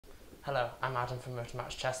Hello, I'm Adam from Motor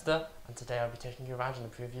Match Chester, and today I'll be taking you around in a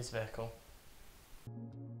previous vehicle.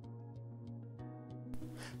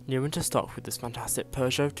 New into stock with this fantastic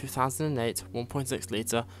Peugeot 2008 1.6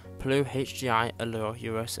 litre BlueHDi Allure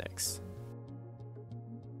Euro 6.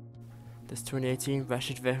 This 2018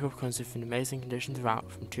 registered vehicle comes with an amazing condition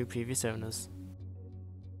throughout from two previous owners.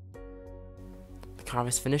 The car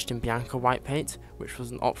is finished in Bianca white paint, which was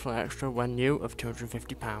an optional extra when new of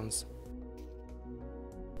 £250.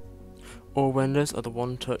 All windows are the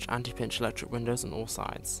one-touch anti-pinch electric windows on all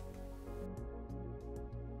sides.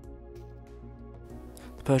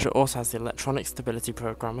 The Peugeot also has the electronic stability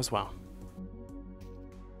program as well.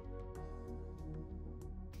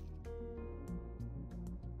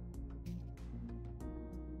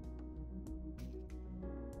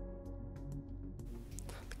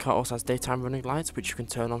 The car also has daytime running lights which you can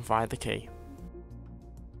turn on via the key.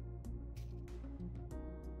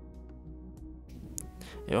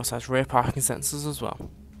 It also has rear parking sensors as well.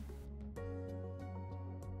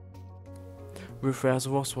 Roof rails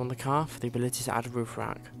are also on the car for the ability to add a roof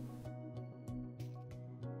rack.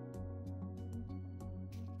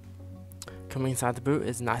 Coming inside the boot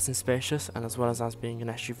is nice and spacious, and as well as being an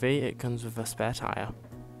SUV, it comes with a spare tyre.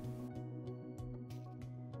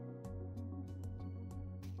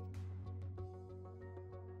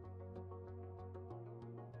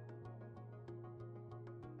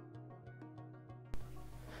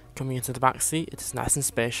 Coming into the back seat, it is nice and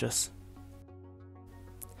spacious.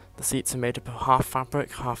 The seats are made up of half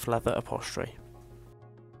fabric, half leather upholstery.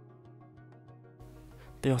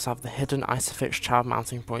 They also have the hidden ISOFIX child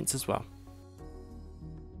mounting points as well.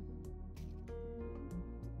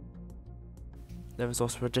 There is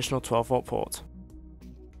also an additional 12-volt port.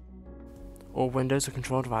 All windows are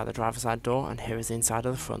controlled via the driver's side door, and here is the inside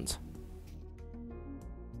of the front.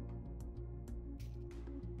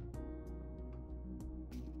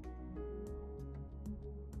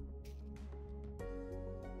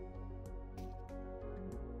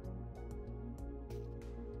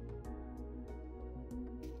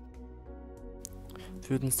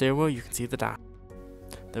 Through the steering wheel you can see the dash.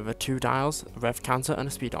 There are two dials, a rev counter and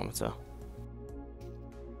a speedometer.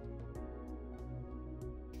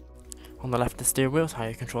 On the left of the steering wheel is how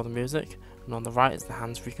you control the music, and on the right is the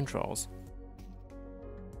hands-free controls.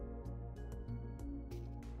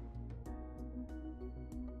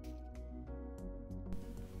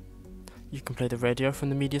 You can play the radio from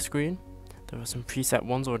the media screen. There are some preset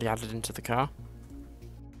ones already added into the car.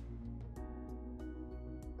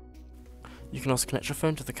 You can also connect your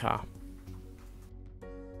phone to the car.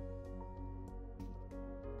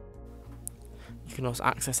 You can also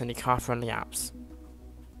access any car-friendly apps.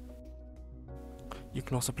 You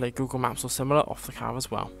can also play Google Maps or similar off the car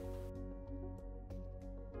as well.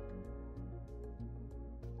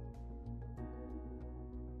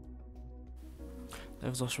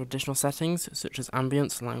 There is also additional settings such as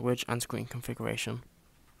ambience, language and screen configuration.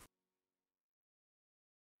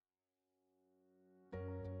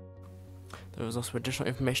 There is also additional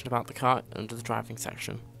information about the car under the driving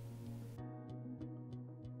section.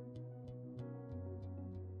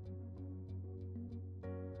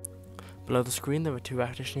 Below the screen there are two air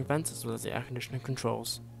conditioning vents as well as the air conditioning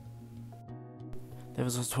controls. There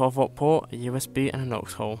is a 12-volt port, a USB and an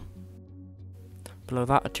aux hole. Below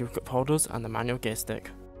that are two cup holders and the manual gear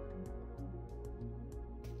stick.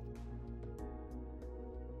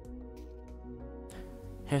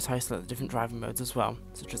 Here's how you select the different driving modes as well,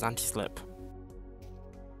 such as anti-slip.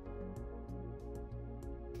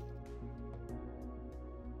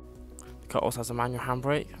 The car also has a manual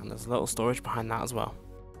handbrake, and there's a little storage behind that as well.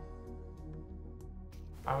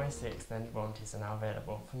 RAC extended warranties are now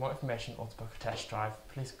available. For more information or to book a test drive,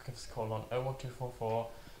 please give us a call on 01244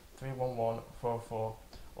 311 404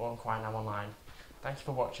 or inquire now online. Thank you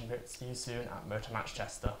for watching. We hope to see you soon at Motor Match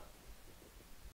Chester.